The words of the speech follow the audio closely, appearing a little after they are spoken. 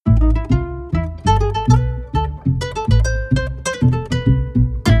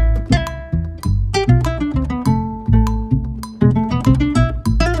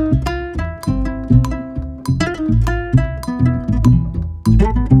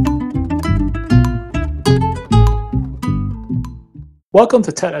Welcome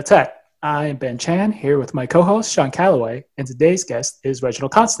to Tete a Tete. I am Ben Chan here with my co host Sean Calloway, and today's guest is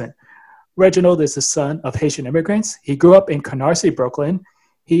Reginald Constant. Reginald is the son of Haitian immigrants. He grew up in Canarsie, Brooklyn.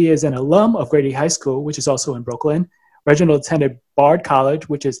 He is an alum of Grady High School, which is also in Brooklyn. Reginald attended Bard College,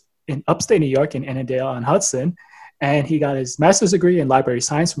 which is in upstate New York in Annandale on Hudson, and he got his master's degree in library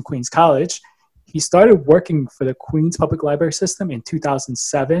science from Queens College. He started working for the Queens Public Library System in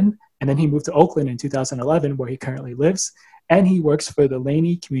 2007, and then he moved to Oakland in 2011, where he currently lives, and he works for the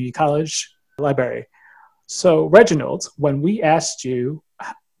Laney Community College Library. So, Reginald, when we asked you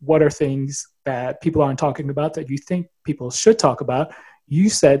what are things that people aren't talking about that you think people should talk about, you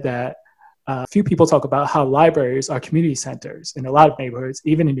said that few people talk about how libraries are community centers in a lot of neighborhoods,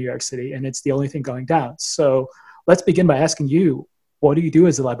 even in New York City, and it's the only thing going down. So, let's begin by asking you, what do you do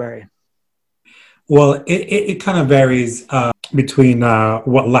as a librarian? Well, it kind of varies between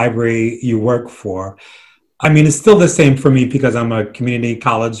what library you work for. I mean, it's still the same for me because I'm a community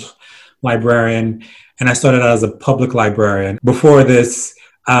college librarian and I started out as a public librarian. Before this,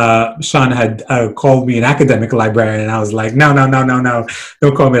 Sean had called me an academic librarian and I was like, no,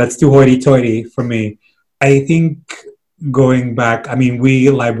 don't call me. That's too hoity-toity for me. I think going back, I mean,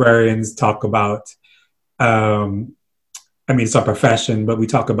 we librarians talk about, it's our profession, but we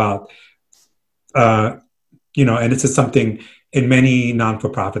talk about and this is something in many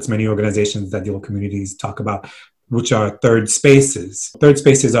non-for-profits, many organizations that deal with communities talk about, which are third spaces. Third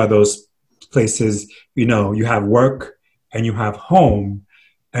spaces are those places, you have work and you have home.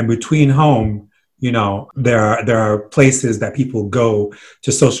 And between home, there are places that people go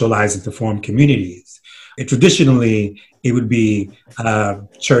to socialize and to form communities. And traditionally, it would be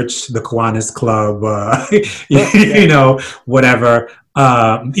church, the Kiwanis Club, whatever,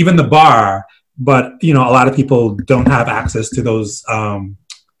 even the bar. But a lot of people don't have access to those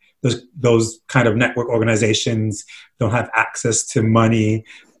kind of network organizations. Don't have access to money,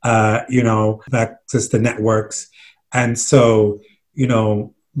 access to networks, and so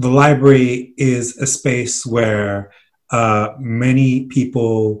the library is a space where many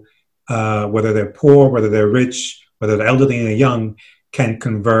people, whether they're poor, whether they're rich, whether they're elderly or young, can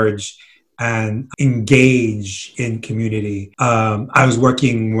converge and engage in community. I was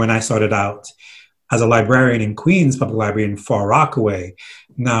working when I started out as a librarian in Queens Public Library in Far Rockaway.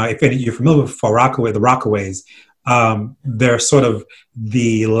 Now, if you're familiar with Far Rockaway, the Rockaways, they're sort of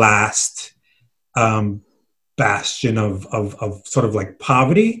the last bastion of sort of like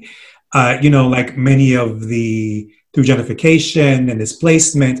poverty. Like many of through gentrification and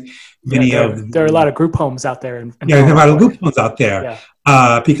displacement, there are a lot of group homes out there. There are a lot of group homes out there.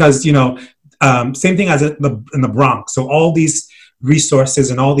 Yeah. Because, same thing as in the Bronx. So all these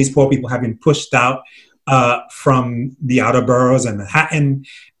resources and all these poor people have been pushed out from the outer boroughs and Manhattan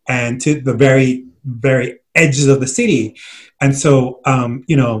and to the very, very edges of the city. And so,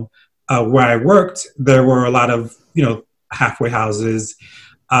 where I worked, there were a lot of, halfway houses,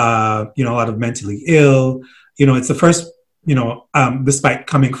 a lot of mentally ill. It's the first, despite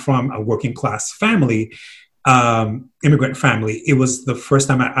coming from a working class family, immigrant family, it was the first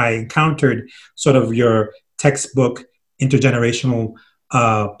time I encountered sort of your textbook intergenerational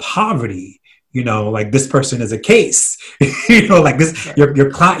poverty. Like this person is a case. Like this,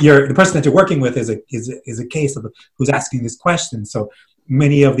 the person that you're working with is a case of who's asking this question. So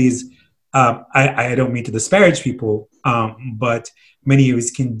many of these, I don't mean to disparage people, but many of these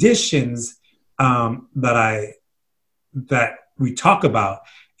conditions that we talk about,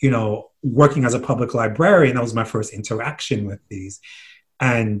 working as a public librarian, that was my first interaction with these,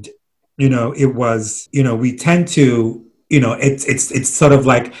 and it was, we tend to, it's sort of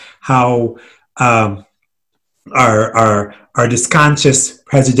like how our disconscious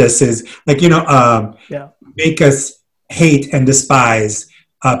prejudices, like make us hate and despise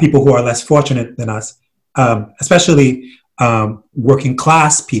people who are less fortunate than us, especially working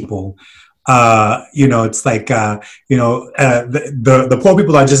class people. It's like the poor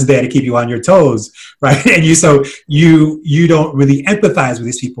people are just there to keep you on your toes, right? And you don't really empathize with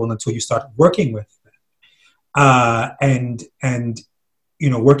these people until you start working with them. And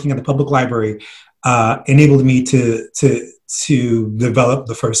working at the public library enabled me to develop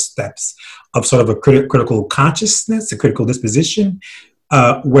the first steps of sort of a critical consciousness, a critical disposition,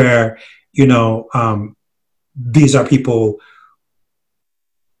 where these are people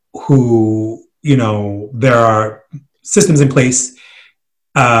who, there are systems in place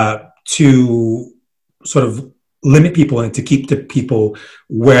to sort of limit people and to keep the people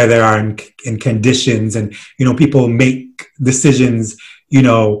where they are in conditions. And, people make decisions, in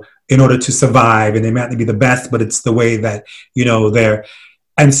order to survive, and they might not be the best, but it's the way that, they're.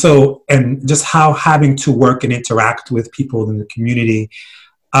 and just how having to work and interact with people in the community,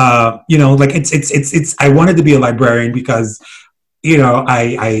 like it's I wanted to be a librarian because,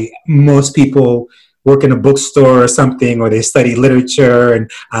 I most people work in a bookstore or something, or they study literature, and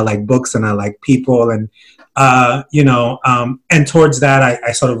I like books and I like people, and and towards that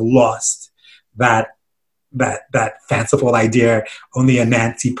I sort of lost that fanciful idea only a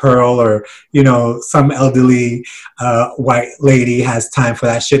Nancy Pearl or some elderly white lady has time for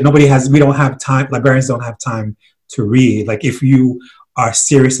that shit. We don't have time. Librarians don't have time to read. Like, if you are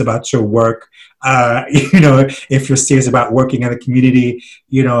serious about your work, if you're serious about working in a community,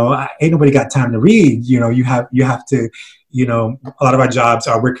 ain't nobody got time to read. You have to, a lot of our jobs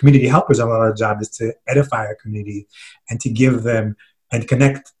are, we're community helpers, and a lot of our job is to edify our community and to give them and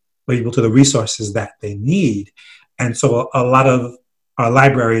connect people to the resources that they need. And so a lot of our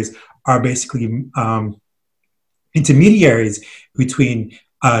libraries are basically intermediaries between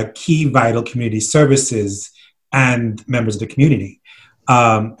key vital community services and members of the community.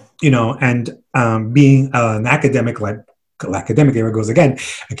 Being an academic, there it goes again,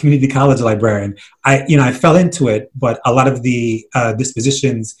 a community college librarian, I fell into it, but a lot of the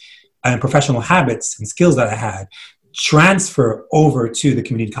dispositions and professional habits and skills that I had transfer over to the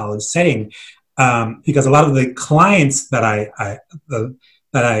community college setting, because a lot of the clients that I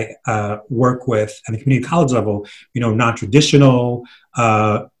work with at the community college level, non-traditional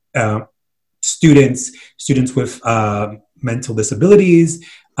students with mental disabilities,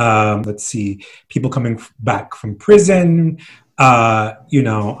 people coming back from prison,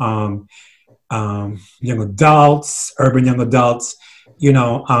 young adults, urban young adults,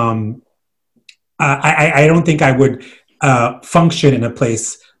 I don't think I would function in a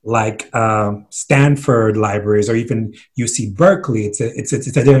place like Stanford libraries or even UC Berkeley. It's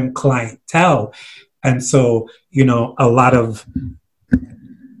a different clientele, and so a lot of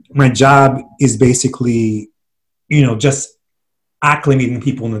my job is basically just acclimating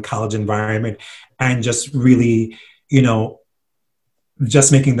people in the college environment and just really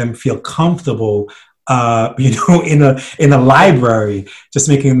just making them feel comfortable in a library, just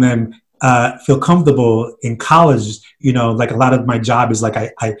making them feel comfortable in college. Like, a lot of my job is like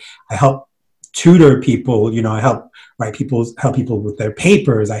I help tutor people, I help people with their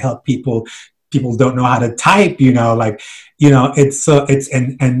papers. I help people don't know how to type, this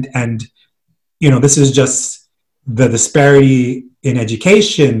is just the disparity in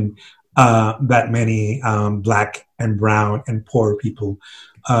education that many Black and brown and poor people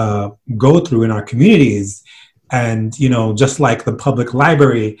go through in our communities. And, just like the public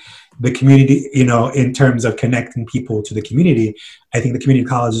library, the community, in terms of connecting people to the community, I think the community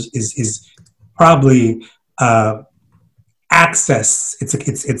college is probably access.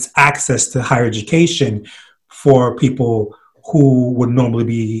 It's access to higher education for people who would normally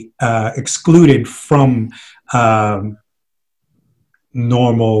be excluded from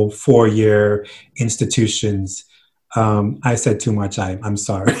normal 4-year institutions. I said too much. I'm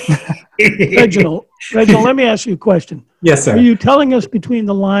sorry. Reginald, let me ask you a question. Yes, sir. Are you telling us between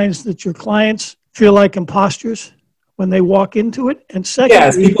the lines that your clients feel like imposters when they walk into it? And secondly,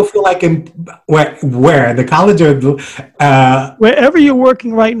 yes, people feel like where the college or wherever you're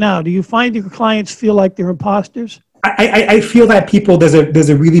working right now, do you find your clients feel like they're imposters? I feel that there's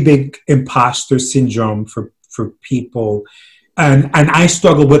a really big imposter syndrome for people, and I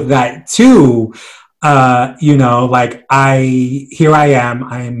struggle with that too. Like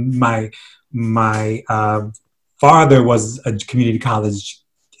my father was a community college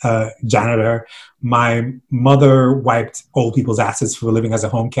janitor. My mother wiped old people's asses for a living as a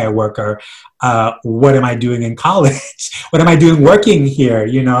home care worker. What am I doing in college? What am I doing working here?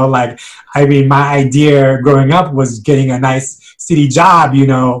 My idea growing up was getting a nice city job,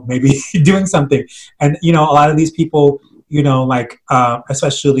 maybe doing something. And, a lot of these people,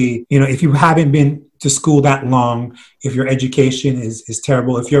 especially, if you haven't been to school that long, if your education is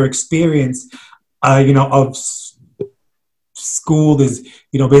terrible, if your experience, of school is,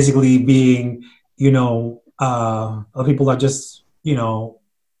 basically being, people are just, people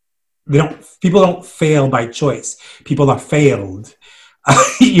don't fail by choice. People are failed,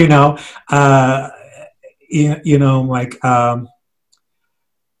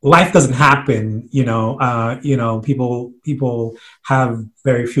 life doesn't happen, people have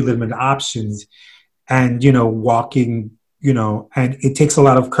very few limited options, and, walking, and it takes a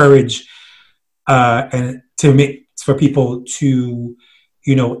lot of courage, and for people to,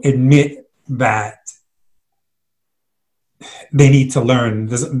 admit that they need to learn.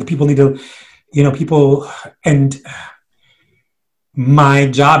 The people need to, and my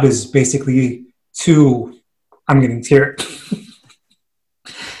job is basically I'm getting teary.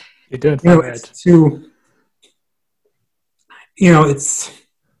 You're doing You know, fine, Reg. it's to, you know, it's,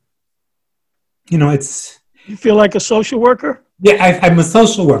 you know, it's, You feel like a social worker? yeah, I'm a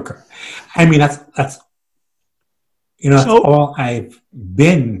social worker. I mean, that's, you know, that's So, all I've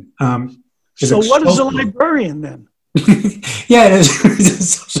been, is a so what is a social. librarian then? Yeah, it is. He's a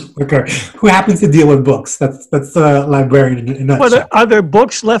social worker who happens to deal with books. That's a librarian in a But nutshell. are there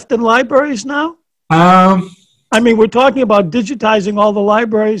books left in libraries now? Um, I mean, we're talking about digitizing all the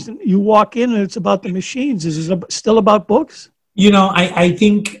libraries, and you walk in and it's about the machines. Is it still about books? you know, I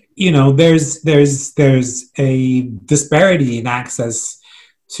think you know there's a disparity in access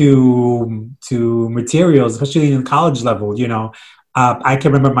to materials, especially in college level. You know, I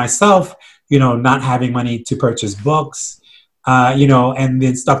can remember myself, you know, not having money to purchase books. You know, and the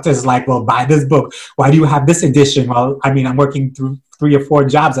instructor's like, "Well, buy this book. Why do you have this edition?" Well, I mean, I'm working through 3 or 4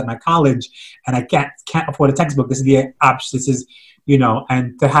 jobs at my college, and I can't afford a textbook. This is the option. This is, you know,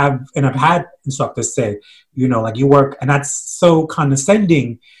 and I've had instructors say, you know, like you work, and that's so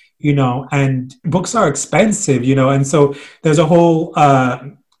condescending, you know, and books are expensive, you know, and so there's a whole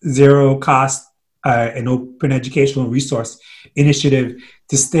zero cost and open educational resource initiative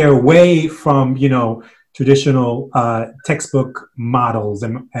to stay away from, you know, traditional textbook models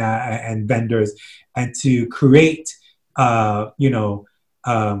and vendors, and to create, you know,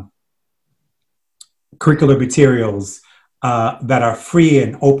 curricular materials that are free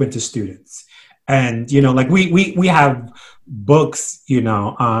and open to students. And you know, like we have books, you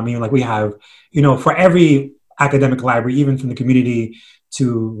know, I mean, like we have, you know, for every academic library, even from the community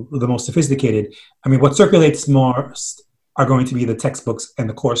to the most sophisticated. I mean, what circulates more are going to be the textbooks and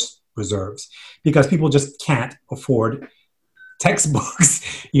the course reserves, because people just can't afford textbooks,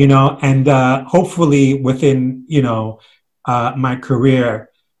 you know. And hopefully within, you know, my career,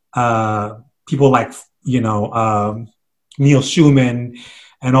 people like, you know, Neil Schumann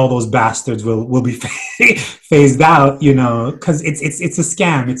and all those bastards will be phased out, you know, because it's a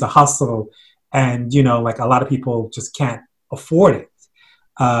scam, it's a hustle, and you know, like a lot of people just can't afford it.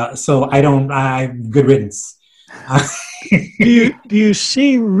 So I good riddance. Do you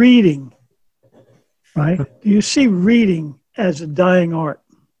see reading, right? Do you see reading as a dying art?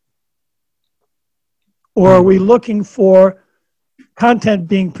 Or are we looking for content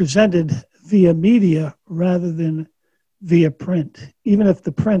being presented via media rather than via print, even if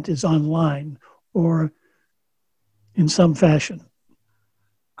the print is online or in some fashion?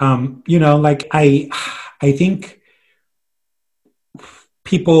 You know, like I think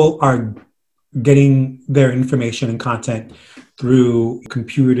people are getting their information and content through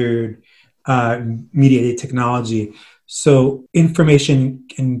computer mediated technology. So information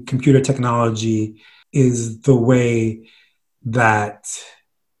and computer technology is the way that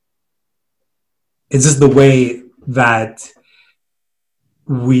is this the way that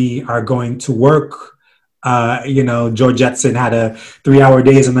we are going to work. You know, George Jetson had a 3-hour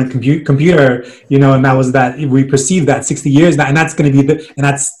days on the computer, you know, and that was that we perceive that 60 years now, and that's going to be and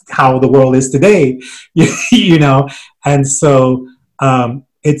that's how the world is today, you know. And so I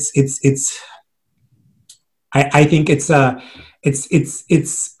think it's a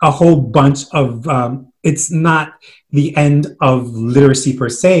whole bunch of it's not the end of literacy per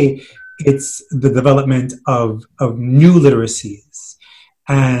se. It's the development of new literacies,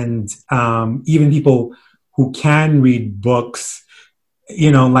 and even people who can read books, you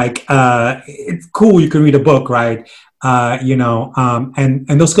know, like it's cool, you can read a book, right? You know,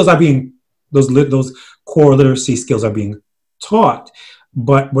 and those skills are being those core literacy skills are being taught.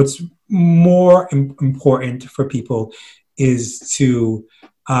 But what's more important for people is to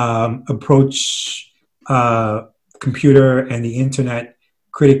approach computer and the internet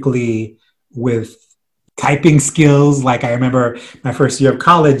critically with typing skills. Like I remember my first year of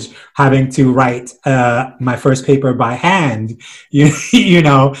college having to write my first paper by hand, you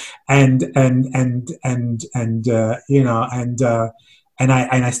know, and you know, and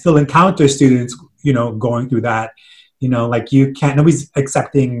I still encounter students, you know, going through that. You know, like nobody's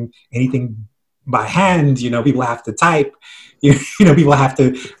accepting anything by hand. You know, people have to type. You know, people have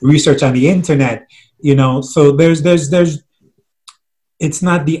to research on the internet. You know, so there's it's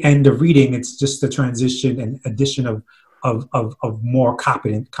not the end of reading. It's just the transition and addition of more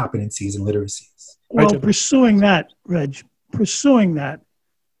competencies and literacies. Well, pursuing that,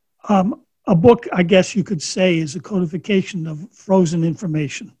 a book, I guess you could say, is a codification of frozen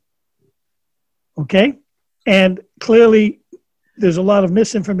information. Okay? And clearly, there's a lot of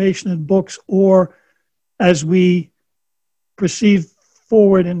misinformation in books, or as we proceed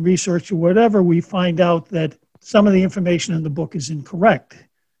forward in research or whatever, we find out that some of the information in the book is incorrect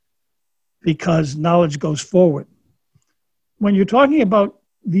because knowledge goes forward. When you're talking about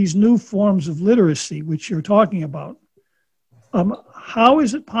these new forms of literacy, which you're talking about, how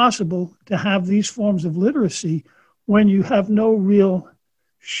is it possible to have these forms of literacy when you have no real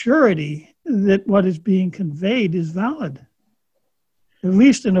surety that what is being conveyed is valid? At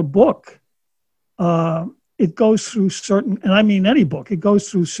least in a book, it goes through certain, and I mean any book, it goes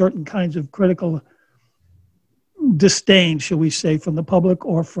through certain kinds of critical disdain, shall we say, from the public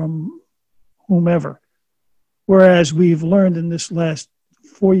or from whomever. Whereas we've learned in this last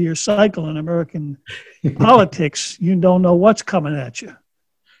 4-year cycle in American politics, you don't know what's coming at you,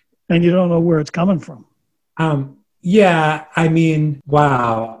 and you don't know where it's coming from. Yeah, I mean,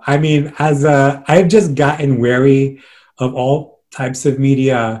 wow. I mean, I've just gotten wary of all types of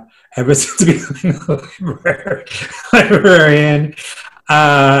media ever since becoming a librarian.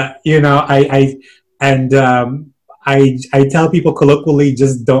 I tell people colloquially,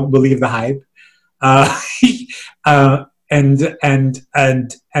 just don't believe the hype. But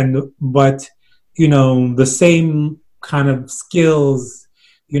the same kind of skills,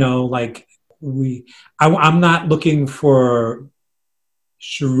 like I'm not looking for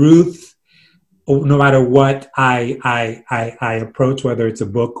truth, no matter what I approach, whether it's a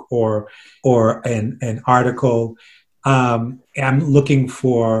book or an article. I'm just looking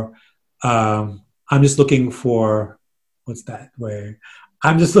for what's that way?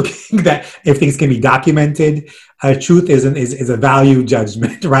 I'm just looking that if things can be documented, truth is a value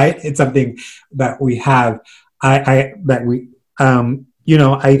judgment, right? It's something that we have. I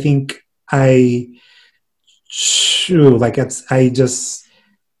think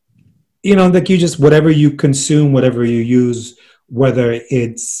whatever you consume, whatever you use, whether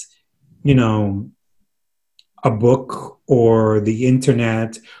it's, a book or the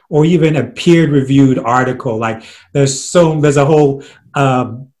internet or even a peer-reviewed article, like there's a whole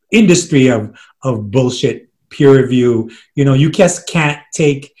industry of bullshit peer review. You just can't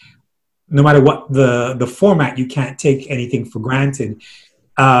take, no matter what the format, you can't take anything for granted.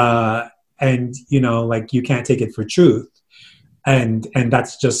 And you can't take it for truth. And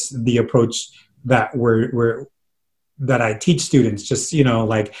that's just the approach that that I teach students. Just,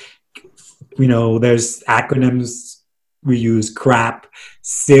 there's acronyms we use, CRAP,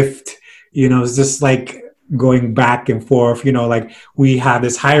 SIFT, it's just like going back and forth, like we have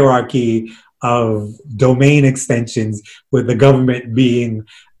this hierarchy of domain extensions with the government being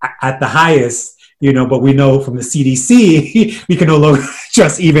at the highest, but we know from the CDC, we can no longer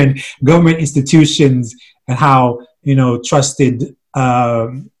trust even government institutions and how, trusted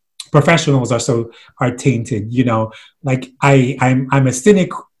professionals are tainted, like I'm a cynic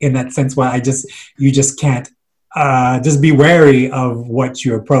in that sense where you just can't, just be wary of what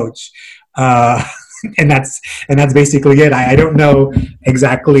you approach. And that's basically it. I don't know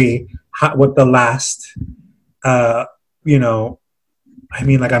exactly what the last, I'm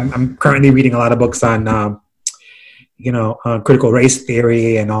currently reading a lot of books on, critical race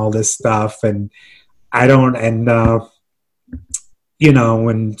theory and all this stuff. And like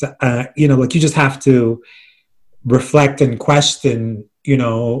you just have to reflect and question,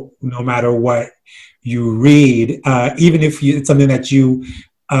 no matter what you read, even if it's something that you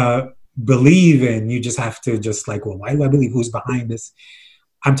believe in, you just have to well, why do I believe? Who's behind this?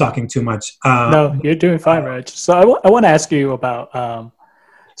 I'm talking too much. No, you're doing fine, Reg. So I want to ask you about,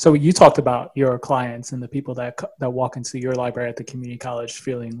 so you talked about your clients and the people that walk into your library at the community college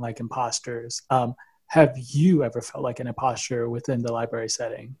feeling like imposters. Have you ever felt like an imposter within the library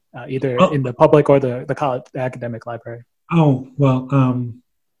setting, either in the public or the college, the academic library? Oh, well,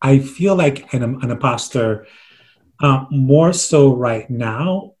 I feel like an imposter more so right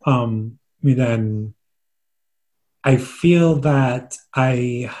now than I feel that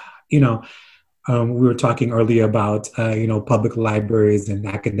we were talking earlier about, public libraries and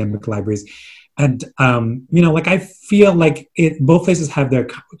academic libraries. And, I feel like both places have their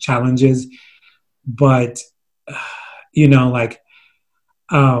challenges, but,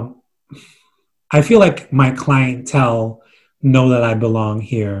 I feel like my clientele know that I belong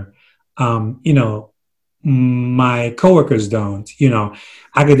here. My coworkers don't,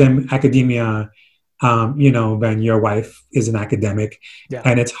 academia, Ben, your wife is an academic, yeah.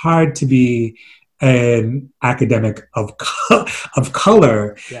 And it's hard to be an academic of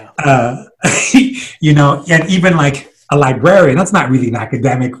color, yeah. And even like a librarian, that's not really an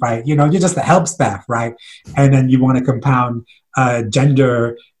academic, right? You're just a help staff, right? And then you want to compound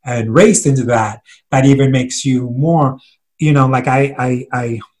gender and race into that even makes you more, like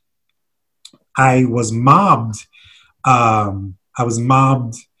I was mobbed. I was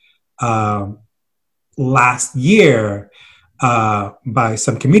mobbed last year by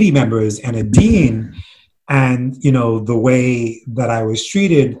some committee members and a dean, and you know, the way that I was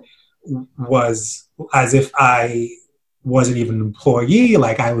treated was as if I wasn't even an employee,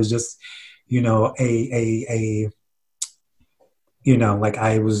 like I was just, you know, a you know, like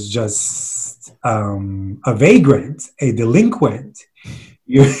I was just a vagrant, a delinquent.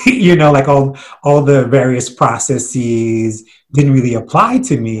 You know, like all the various processes didn't really apply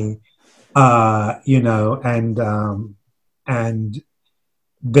to me, you know, and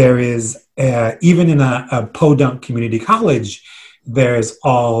there is even in a podunk community college, there's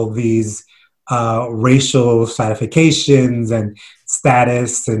all these racial stratifications and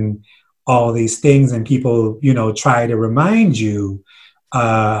status and all these things, and people, you know, try to remind you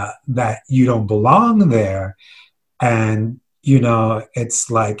that you don't belong there. And you know,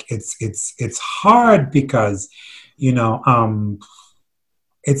 it's like it's hard because, you know,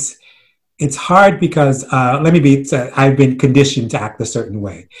 it's hard because I've been conditioned to act a certain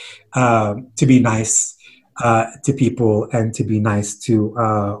way, to be nice to people and to be nice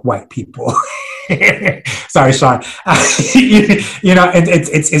to white people. Sorry, Sean. You know, and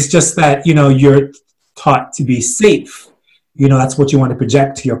it's just that, you know, you're taught to be safe. You know, that's what you want to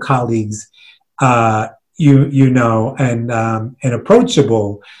project to your colleagues. You know, and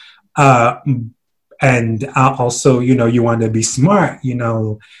approachable, and also, you know, you want to be smart. You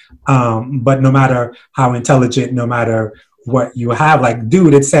know, but no matter how intelligent, no matter what you have, like,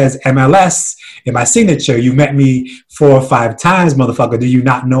 dude, it says MLS in my signature. You met me 4 or 5 times, motherfucker. Do you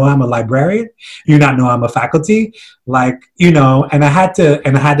not know I'm a librarian? Do you not know I'm a faculty? Like, you know, and I had to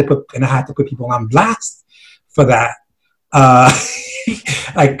put people on blast for that.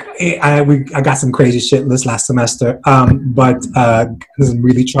 Like I got some crazy shit this last semester, but was in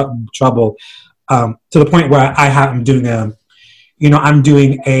really trouble, to the point where I'm doing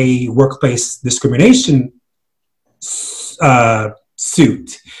a workplace discrimination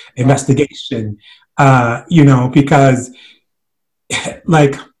suit investigation, you know, because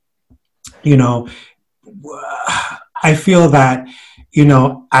like, you know, I feel that, you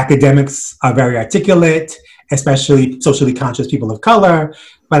know, academics are very articulate, especially socially conscious people of color,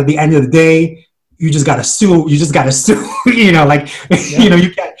 but at the end of the day, you just gotta sue. You just gotta sue. You know, like, yeah. You know,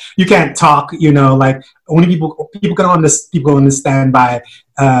 you can't talk. You know, like, only people can understand by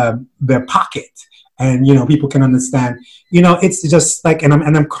their pocket, and you know, people can understand. You know, it's just like, and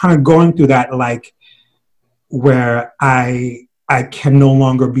I'm kind of going through that, like, where I can no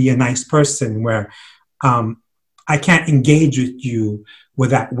longer be a nice person, where I can't engage with you with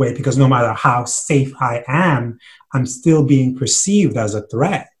that way, because no matter how safe I am, I'm still being perceived as a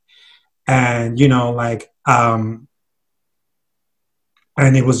threat. And, you know, like, and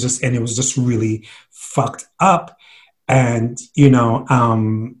it was just really fucked up. And, you know,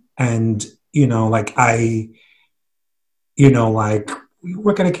 like like, we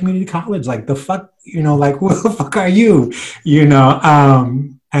work at a community college, like, the fuck, you know, like, who the fuck are you? You know,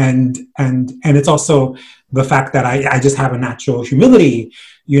 and it's also the fact that I just have a natural humility,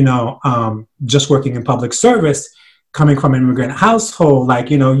 you know, just working in public service, coming from an immigrant household, like,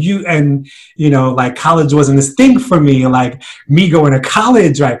 you know, like, college wasn't this thing for me, like, me going to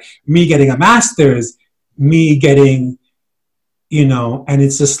college, right? Me getting a master's, me getting, you know, and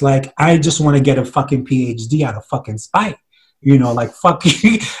it's just like, I just want to get a fucking PhD out of fucking spite. You know, like, fuck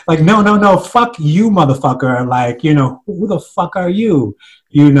you. Like, no, fuck you, motherfucker. Like, you know, who the fuck are you?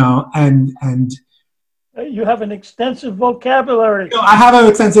 You know, and you have an extensive vocabulary. You know, I have an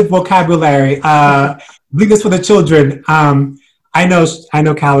extensive vocabulary. Leave this for the children. I know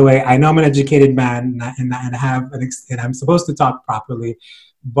Calloway. I know I'm an educated man, and I'm supposed to talk properly.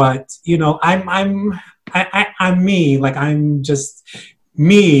 But you know, I'm me. Like, I'm just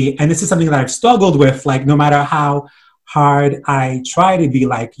me, and this is something that I've struggled with. Like, no matter how hard I try to be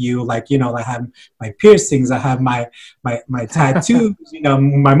like you, like, you know, I have my piercings, I have my tattoos, you know,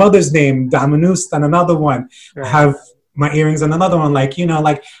 my mother's name, Damanust, and another one. Right. I have my earrings and another one. Like, you know,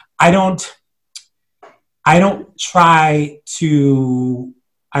 like, I don't try to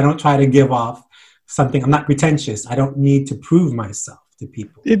give off something. I'm not pretentious. I don't need to prove myself to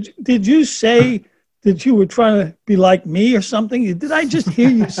people. Did you say that you were trying to be like me or something? Did I just hear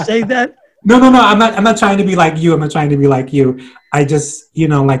you say that? No. I'm not trying to be like you. I'm not trying to be like you. I just, you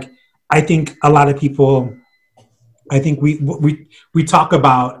know, like, I think a lot of people, I think we talk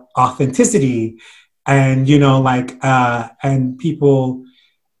about authenticity, and, you know, like, and people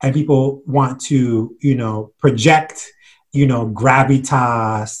want to, you know, project, you know,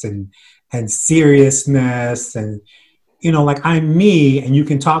 gravitas and seriousness, and, you know, like, I'm me, and you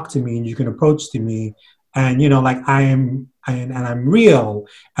can talk to me, and you can approach to me, and, you know, like, I'm real,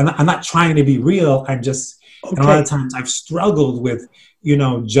 and I'm not trying to be real. I'm just, okay. A lot of times I've struggled with, you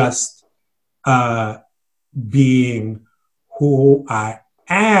know, just being who I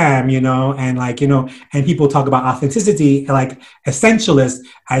am, and and people talk about authenticity, like essentialist,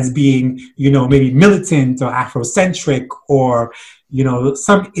 as being, maybe militant or Afrocentric or,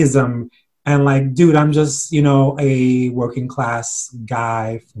 some ism. And like, dude, I'm just, a working class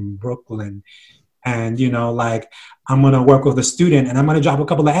guy from Brooklyn. And, I'm going to work with a student and I'm going to drop a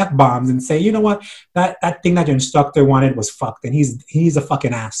couple of F-bombs and say, you know what, that thing that your instructor wanted was fucked. And he's a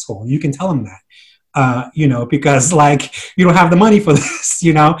fucking asshole. You can tell him that. Because like, you don't have the money for this,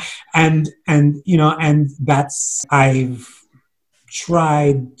 and that's, I've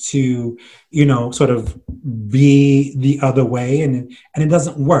tried to, sort of be the other way, and it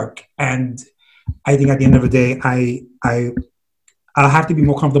doesn't work. And I think at the end of the day, I'll have to be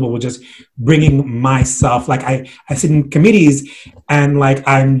more comfortable with just bringing myself. Like I sit in committees and like,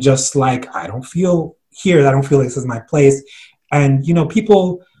 I'm just like, I don't feel here. I don't feel like this is my place. And,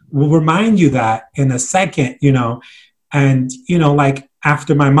 people will remind you that in a second, and, like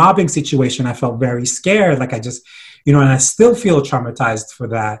after my mobbing situation, I felt very scared. Like I just, and I still feel traumatized for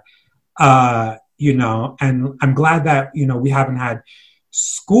that, and I'm glad that, we haven't had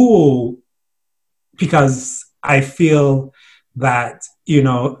school, because I feel that,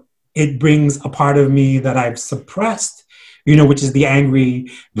 it brings a part of me that I've suppressed, which is the angry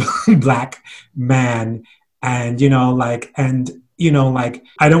Black man. And,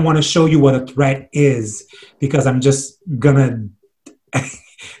 I don't want to show you what a threat is, because I'm just gonna,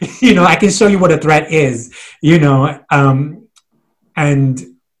 I can show you what a threat is,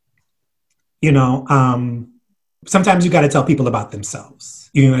 sometimes you got to tell people about themselves.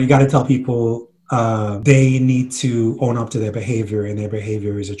 You got to tell people they need to own up to their behavior, and their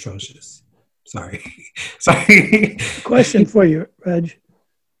behavior is atrocious. Sorry. Question for you, Reg.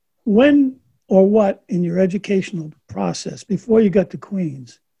 When or what in your educational process before you got to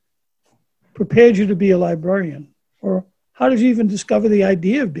Queens prepared you to be a librarian? Or how did you even discover the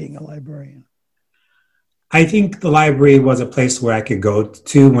idea of being a librarian? I think the library was a place where I could go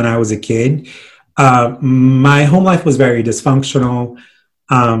to when I was a kid. My home life was very dysfunctional.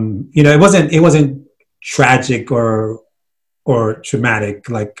 It wasn't tragic or traumatic.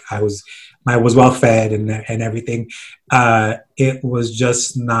 Like I was well fed and everything. It was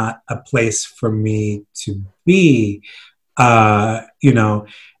just not a place for me to be, and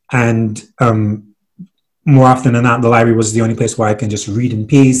more often than not, the library was the only place where I can just read in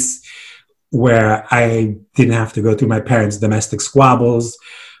peace, where I didn't have to go through my parents' domestic squabbles,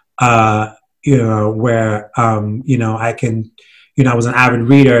 where, I can, I was an avid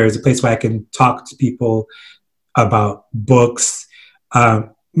reader. It's a place where I can talk to people about books, and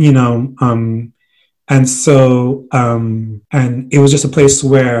so, and it was just a place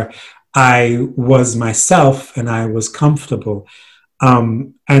where I was myself and I was comfortable.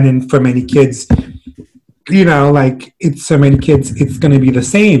 And then for many kids, it's going to be the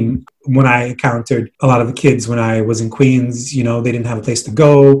same. When I encountered a lot of the kids when I was in Queens, they didn't have a place to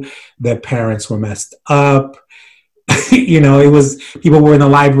go. Their parents were messed up. It was, people were in the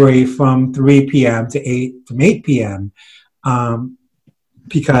library from 3 p.m. to 8 p.m.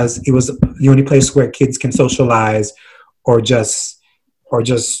 Because it was the only place where kids can socialize or just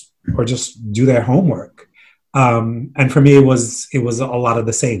do their homework. And for me, it was a lot of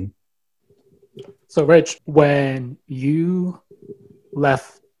the same. So, Rich, when you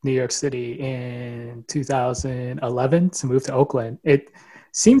left New York City in 2011 to move to Oakland, it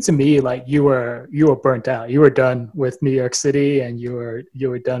seemed to me like you were burnt out. You were done with New York City, and you were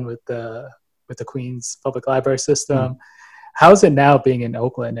done with the Queens Public Library system. Mm-hmm. How's it now being in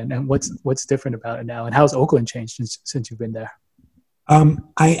Oakland, and what's different about it now, and how's Oakland changed since you've been there?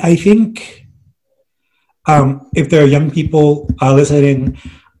 I think if there are young people listening,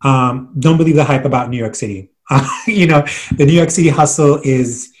 don't believe the hype about New York City. The New York City hustle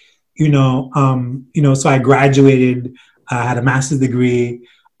is, so I graduated, had a master's degree,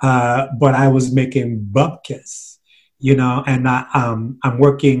 but I was making bupkis, and I'm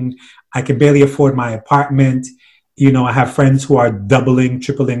working, I can barely afford my apartment. I have friends who are doubling,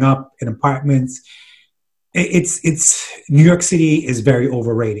 tripling up in apartments. It's New York City is very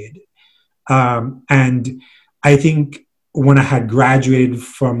overrated. And I think when I had graduated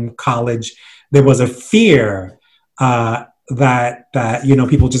from college, there was a fear that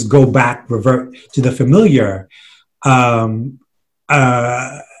people just go back, revert to the familiar. And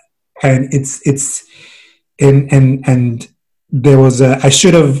there was I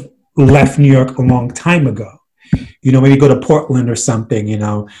should have left New York a long time ago. Maybe go to Portland or something,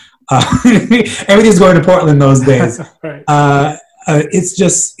 everything's going to Portland those days. Right. It's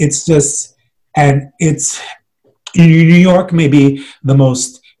just, and it's, New York may be the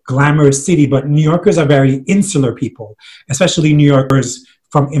most glamorous city, but New Yorkers are very insular people, especially New Yorkers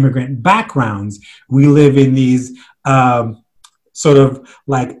from immigrant backgrounds. We live in these sort of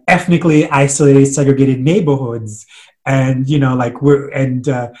like ethnically isolated, segregated neighborhoods. And, you know, like when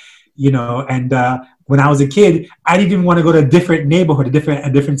I was a kid, I didn't even want to go to a different neighborhood, a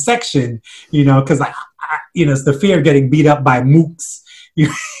different section, you know, because it's the fear of getting beat up by mooks, you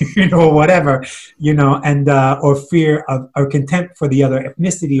know, whatever, you know, and or fear of or contempt for the other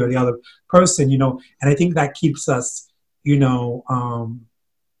ethnicity or the other person, you know, and I think that keeps us, you know,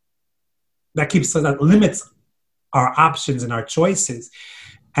 that limits our options and our choices.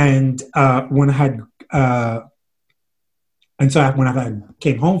 And when I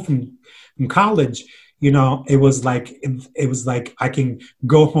came home from college, you know, it was like I can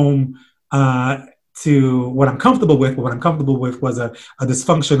go home to what I'm comfortable with. But what I'm comfortable with was a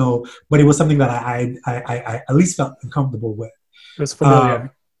dysfunctional, but it was something that I at least felt uncomfortable with. It was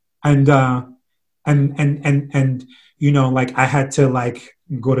familiar. And you know, like I had to like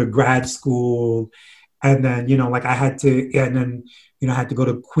go to grad school, and then, you know, like I had to go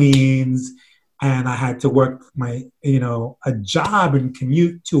to Queens, and I had to work my, you know, a job and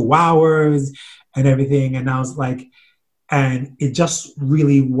commute 2 hours and everything. And I was like, and it just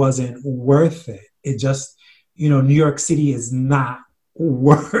really wasn't worth it. It just, you know, New York City is not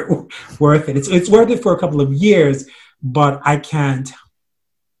worth it. It's worth it for a couple of years, but I can't,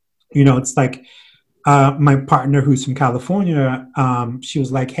 you know, it's like my partner who's from California, she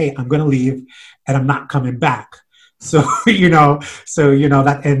was like, hey, I'm going to leave and I'm not coming back. So, you know,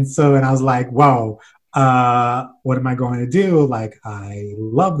 that, and I was like, wow, what am I going to do? Like, I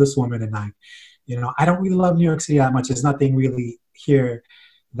love this woman, and I don't really love New York City that much. There's nothing really here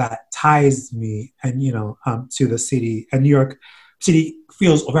that ties me and, you know, to the city. And New York City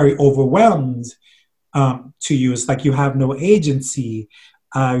feels very overwhelmed to you. It's like you have no agency.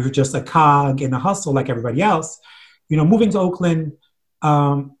 You're just a cog in a hustle like everybody else. You know, moving to Oakland,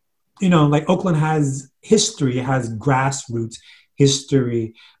 you know, like Oakland has history, it has grassroots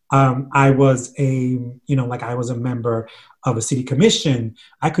history. I was a member of a city commission.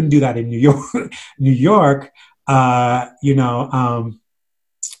 I couldn't do that in New York. I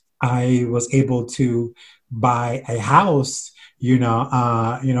was able to buy a house.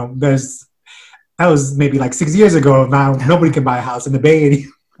 That was maybe like 6 years ago. Now nobody can buy a house in the Bay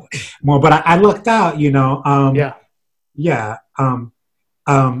anymore. But I lucked out.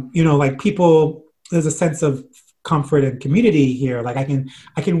 Like people, there's a sense of comfort and community here. Like I can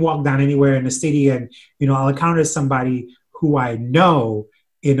walk down anywhere in the city, and I'll encounter somebody who I know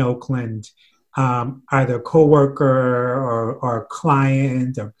in Oakland, either a coworker or a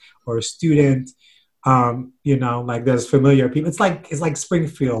client or a student. Like there's familiar people. It's like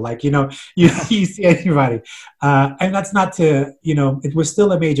Springfield. Like you see anybody, and that's not to it was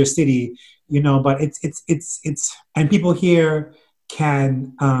still a major city, but it's and people here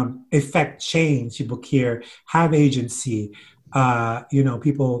can effect change. People here have agency.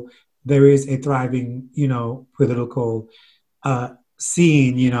 People, there is a thriving, political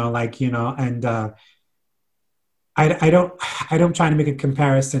scene, and I don't try to make a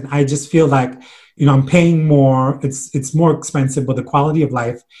comparison. I just feel like, I'm paying more. It's more expensive, but the quality of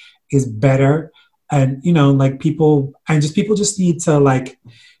life is better. And, people just need to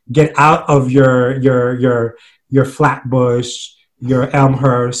get out of your Flatbush, your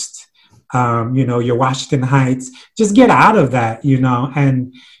Elmhurst, your Washington Heights. Just get out of that,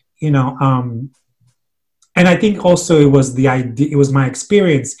 and I think also it was the idea. It was my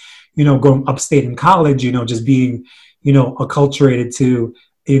experience, going upstate in college, just being, acculturated to,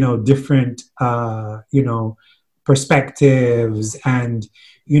 different, perspectives and,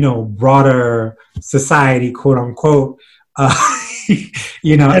 broader society, quote unquote. At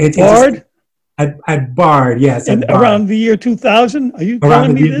Bard? At Bard, yes. And around the year 2000? Are you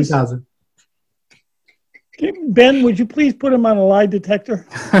telling me this? 2000. Ben, would you please put him on a lie detector?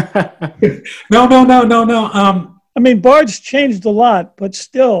 No. I mean, Bard's changed a lot, but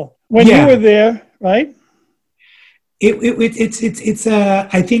still, when you were there, right? It's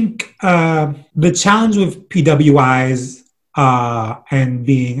I think the challenge with PWIs and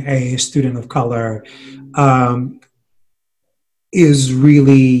being a student of color is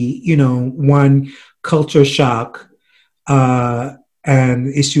really, one, culture shock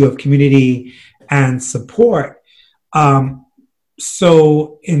and issue of community and support.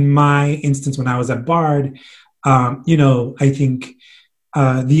 So in my instance, when I was at Bard, I think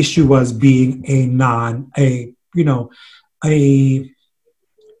the issue was being a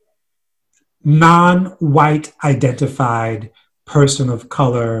non-white identified person of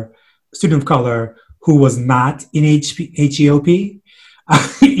color, student of color, who was not in HEOP.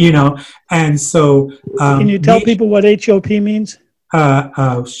 you know, and so can you tell people what HOP means?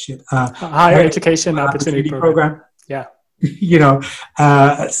 Oh shit, higher education opportunity program. Yeah. You know,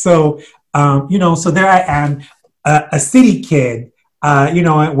 so there I am, a city kid, you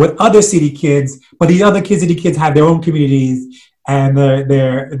know, with other city kids, but these other city kids have their own communities, and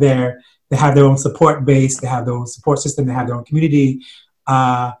they have their own support base, they have their own support system, they have their own community.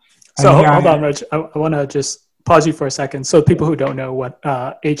 So hold on, Rich. I want to just pause you for a second. So people who don't know what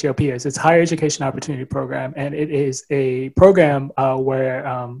HOP is, it's Higher Education Opportunity Program, and it is a program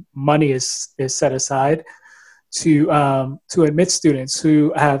where money is set aside to admit students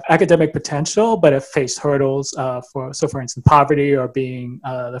who have academic potential but have faced hurdles for instance, poverty or being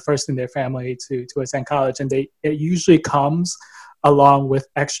the first in their family to attend college, and it usually comes along with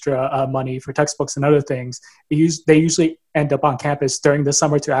extra money for textbooks and other things. They usually end up on campus during the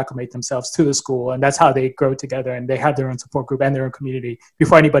summer to acclimate themselves to the school, and that's how they grow together, and they have their own support group and their own community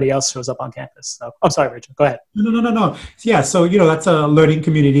before anybody else shows up on campus. So I'm sorry, Richard, go ahead. No. Yeah, so, you know, that's a learning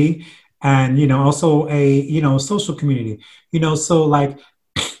community, and, you know, also a, you know, social community, you know, so like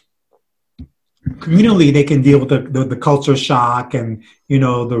communally they can deal with the culture shock, and, you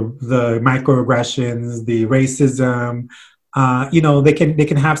know, the microaggressions, the racism. You know, they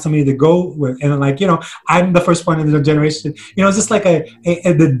can have somebody to go with, and like, you know, I'm the first one in the generation. You know, it's just like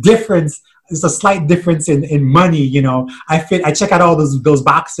the difference. It's a slight difference in money. You know, I check out all those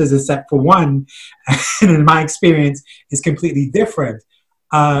boxes except for one, and in my experience, it's completely different.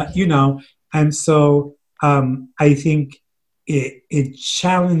 You know, and so I think it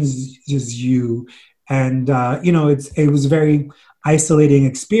challenges you, and you know, it was a very isolating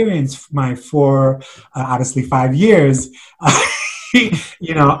experience. My 5 years,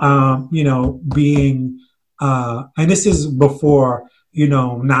 you know, being, and this is before, you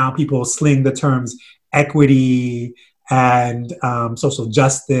know, now people sling the terms equity and social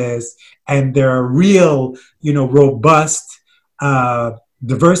justice, and there are real, you know, robust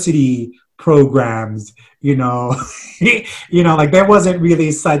diversity programs, you know. You know, like there wasn't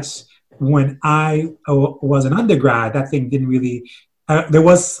really such when I was an undergrad. That thing didn't really, there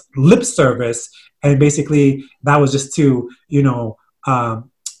was lip service, and basically that was just to, you know,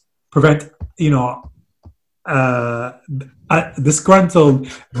 prevent, you know, disgruntled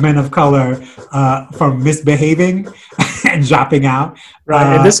men of color from misbehaving and dropping out.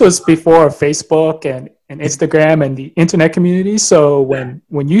 Right, and this was before Facebook and Instagram and the internet community. So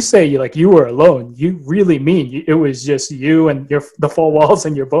when you say you were alone, you really mean it was just you and the four walls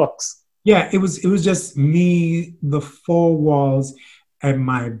and your books. Yeah, it was just me, the four walls, and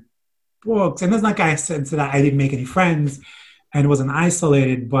my books. And it's like I said, so that I didn't make any friends and wasn't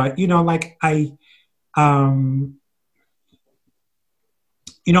isolated. But, you know, like you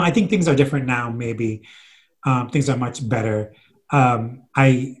know, I think things are different now. Maybe things are much better.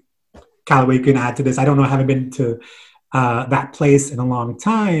 Callaway can add to this. I don't know. I haven't been to that place in a long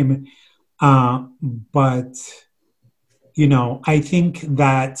time. But, you know, I think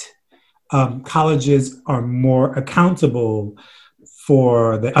that colleges are more accountable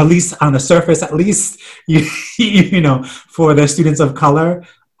for at least on the surface, at least, you know, for the students of color.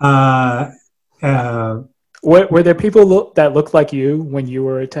 Were there people that looked like you when you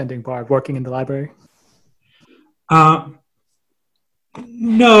were attending Bard, working in the library?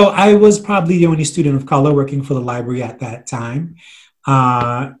 No, I was probably the only student of color working for the library at that time.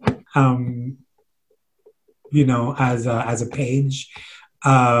 You know, as a page.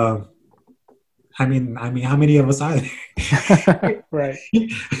 I mean, how many of us are there? Right.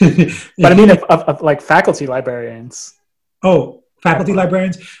 But I mean, of like faculty librarians. Oh, faculty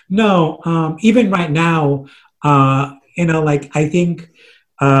librarians? No. Even right now, you know, like I think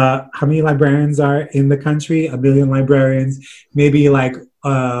how many librarians are in the country? 1 million librarians. Maybe like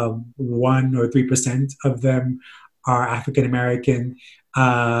 1 or 3% of them are African American.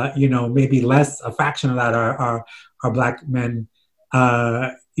 You know, maybe less, a fraction of that are Black men.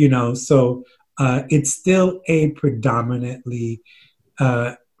 You know, so it's still a predominantly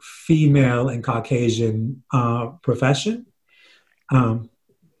female and Caucasian profession.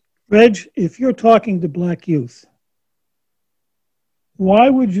 Reg, if you're talking to Black youth, why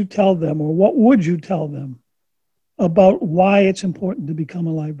would you tell them, or what would you tell them about why it's important to become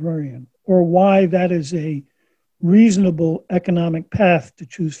a librarian, or why that is a reasonable economic path to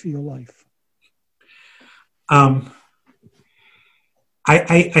choose for your life?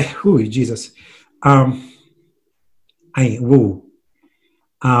 Ooh, Jesus.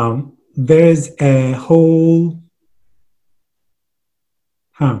 There's a whole,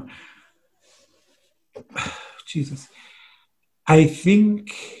 Jesus. I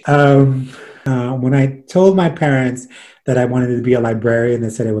think When I told my parents that I wanted to be a librarian, they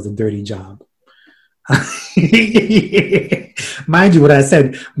said it was a dirty job. Mind you, what I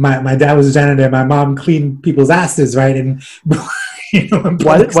said, my dad was a janitor, my mom cleaned people's asses, right? And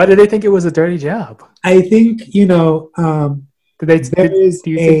why did they think it was a dirty job? I think do you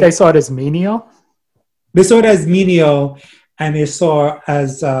think they saw it as menial? They saw it as menial, and they saw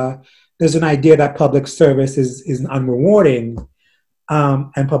as there's an idea that public service is unrewarding,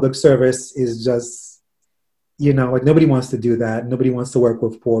 and public service is just, like nobody wants to do that. Nobody wants to work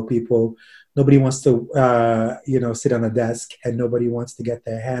with poor people. Nobody wants to, sit on a desk, and nobody wants to get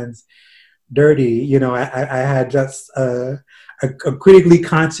their hands dirty. I had just a critically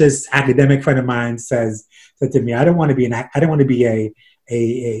conscious academic friend of mine said to me, I don't want to be an activist.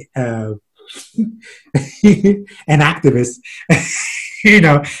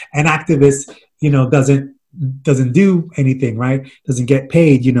 An activist, doesn't do anything, right? Doesn't get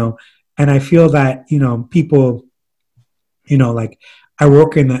paid, And I feel that, people, like I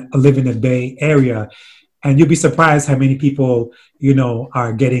live in the Bay Area, and you'll be surprised how many people,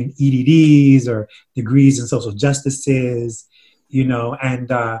 are getting EDDs or degrees in social justices, and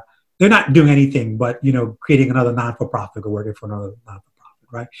they're not doing anything but, creating another non-for-profit or working for another non-for-profit,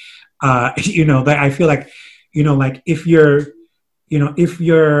 right? That I feel like, like if you're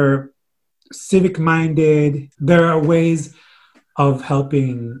civic-minded, there are ways of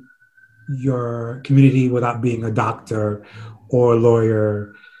helping your community without being a doctor or a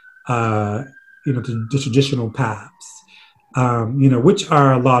lawyer, to the traditional paths, which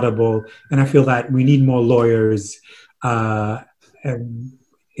are laudable. And I feel that we need more lawyers. No,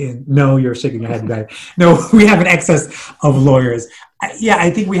 you're shaking your head, guy. No, we have an excess of lawyers.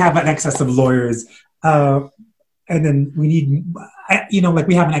 I think we have an excess of lawyers. And then we need,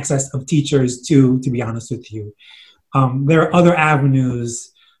 we have an excess of teachers too, to be honest with you. There are other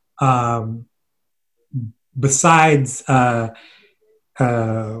avenues besides,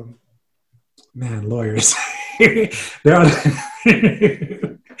 lawyers. There are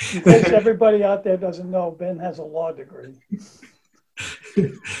in case everybody out there doesn't know, Ben has a law degree.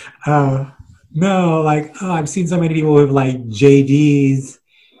 No, I've seen so many people with JDs.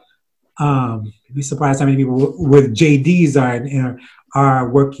 You'd be surprised how many people with JDs are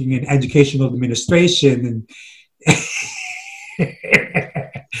working in educational administration, and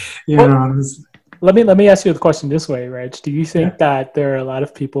Let me ask you the question this way, Reg. Do you think that there are a lot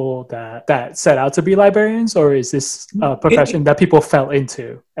of people that set out to be librarians, or is this a profession that people fell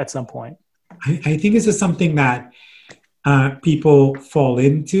into at some point? I think this is something that people fall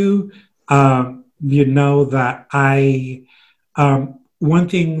into. That one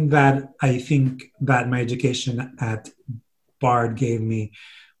thing that I think that my education at Bard gave me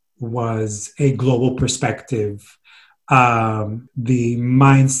was a global perspective, the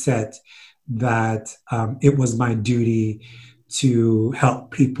mindset that it was my duty to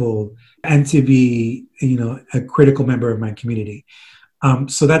help people and to be, a critical member of my community.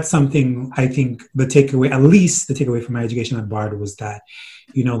 So that's something I think at least the takeaway from my education at Bard was that,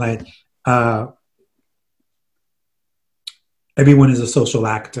 everyone is a social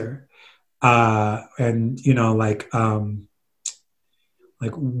actor. And,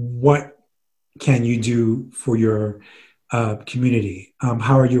 what can you do for your community?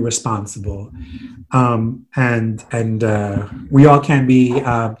 How are you responsible? And we all can be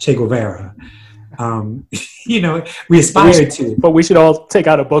Che Guevara. We aspire to. But we should all take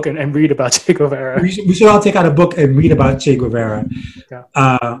out a book and read about Che Guevara. We should all take out a book and read about Che Guevara. Yeah.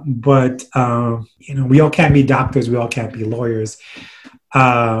 But we all can't be doctors. We all can't be lawyers.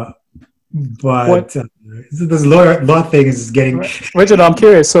 But this law thing is just getting. Richard, I'm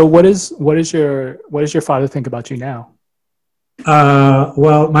curious. So, what does your father think about you now?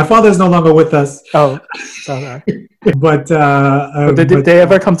 Well, my father is no longer with us. Oh, sorry. But did they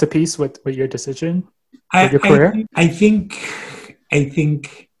ever come to peace with your decision, with your career? I think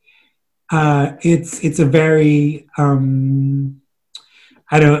it's a very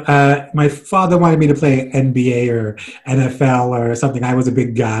my father wanted me to play NBA or NFL or something. I was a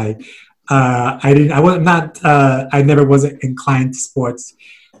big guy. I never was inclined to sports.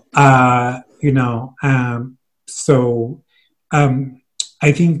 So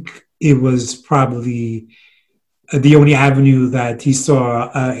I think it was probably the only avenue that he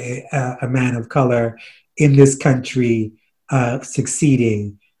saw a man of color in this country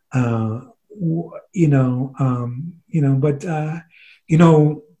succeeding. We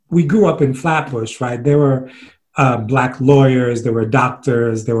grew up in Flatbush, right? There were Black lawyers, there were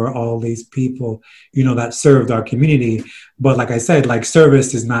doctors, there were all these people, that served our community. But like I said,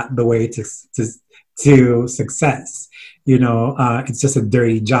 service is not the way to success. It's just a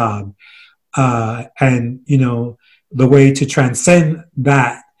dirty job. and the way to transcend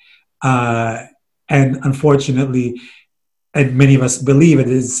that, and unfortunately, and many of us believe it,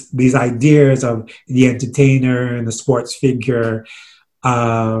 is these ideas of the entertainer and the sports figure,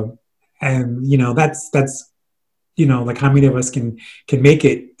 and that's like how many of us can make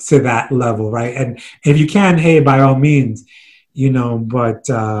it to that level, right? And if you can, hey, by all means, but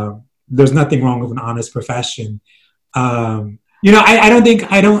there's nothing wrong with an honest profession. I don't think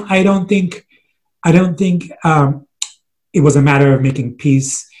it was a matter of making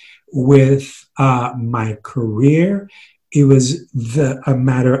peace with my career. It was a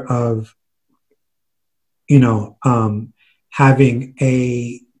matter of having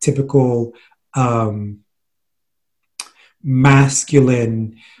a typical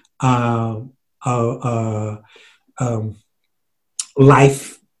masculine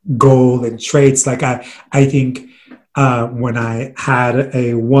life goal and traits. Like I think when I had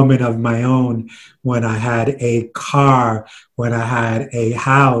a woman of my own, when I had a car, when I had a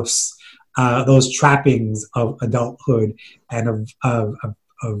house, those trappings of adulthood and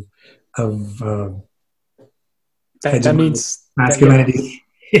that means masculinity.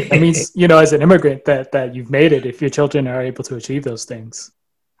 That means, as an immigrant, that you've made it if your children are able to achieve those things.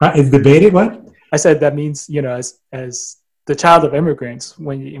 It's debated. What? I said that means, as the child of immigrants,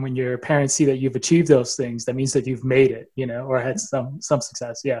 when your parents see that you've achieved those things, that means that you've made it, or had some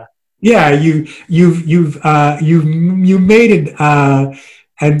success. Yeah. Yeah, you've made it,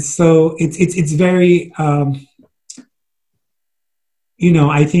 and so it's very. I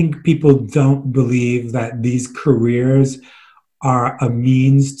think people don't believe that these careers are a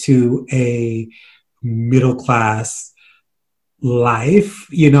means to a middle class life.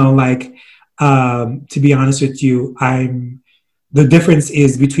 To be honest with you, the difference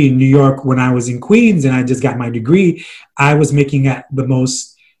is between New York, when I was in Queens and I just got my degree, I was making at the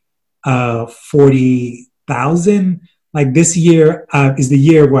most 40,000. Like this year is the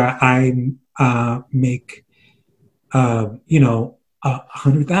year where I make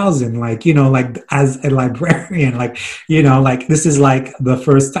 100,000, like as a librarian, this is like the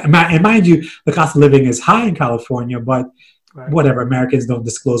first time. And mind you, the cost of living is high in California, but right. Whatever, Americans don't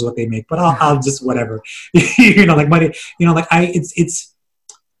disclose what they make, but I'll just whatever, money, it's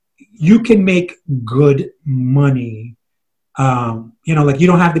you can make good money. You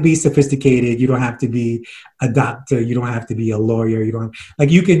don't have to be sophisticated. You don't have to be a doctor. You don't have to be a lawyer. You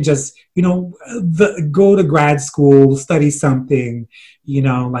can just, go to grad school, study something,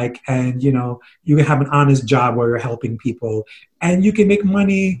 and, you can have an honest job where you're helping people, and you can make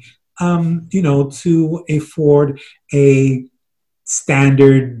money, to afford a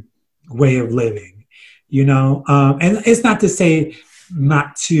standard way of living, and it's not to say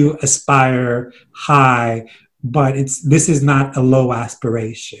not to aspire high, but this is not a low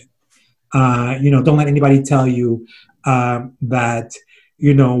aspiration. Don't let anybody tell you that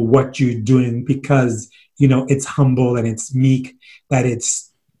what you're doing because it's humble and it's meek, that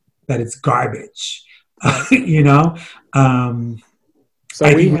it's garbage.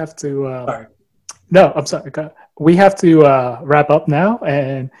 So we have to. No, I'm sorry. We have to wrap up now,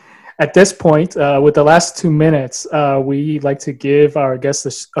 and at this point, with the last 2 minutes, we like to give our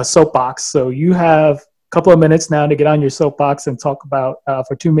guests a soapbox. So you have couple of minutes now to get on your soapbox and talk about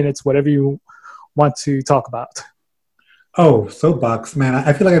for 2 minutes whatever you want to talk about. Oh, soapbox, man!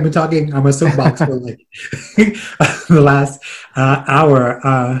 I feel like I've been talking on my soapbox for like the last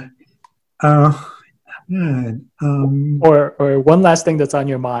hour. Or one last thing that's on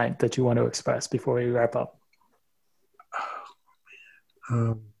your mind that you want to express before we wrap up.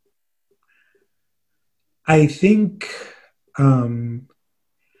 I think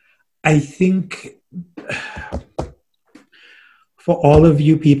for all of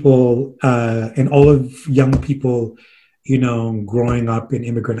you people and all of young people, growing up in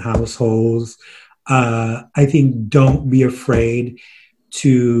immigrant households, I think don't be afraid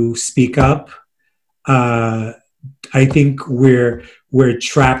to speak up. I think we're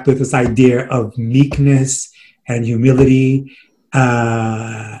trapped with this idea of meekness and humility,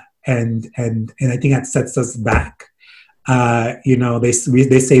 and I think that sets us back. They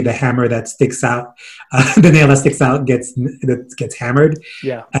say the hammer that sticks out, the nail that sticks out gets hammered.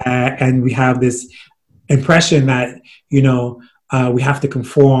 Yeah. And we have this impression that, we have to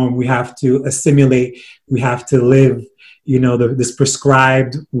conform, we have to assimilate, we have to live, this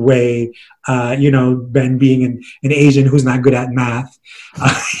prescribed way, Ben being an Asian who's not good at math,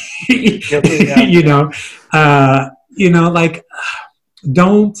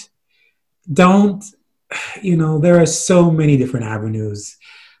 don't, there are so many different avenues,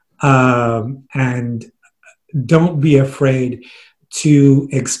 and don't be afraid to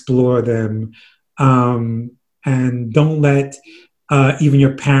explore them, and don't let even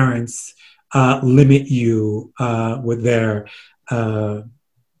your parents limit you with their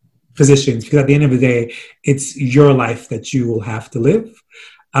physicians, because at the end of the day, it's your life that you will have to live.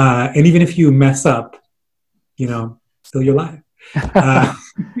 And even if you mess up, still your life.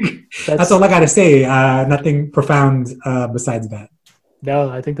 That's all I got to say. Nothing profound besides that. No,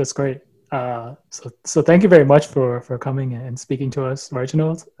 I think that's great. So thank you very much for coming and speaking to us,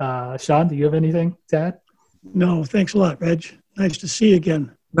 Reginald. Sean, do you have anything to add? No, thanks a lot, Reg. Nice to see you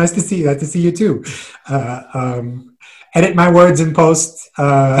again. Nice to see you. Nice to see you too. Edit my words in post.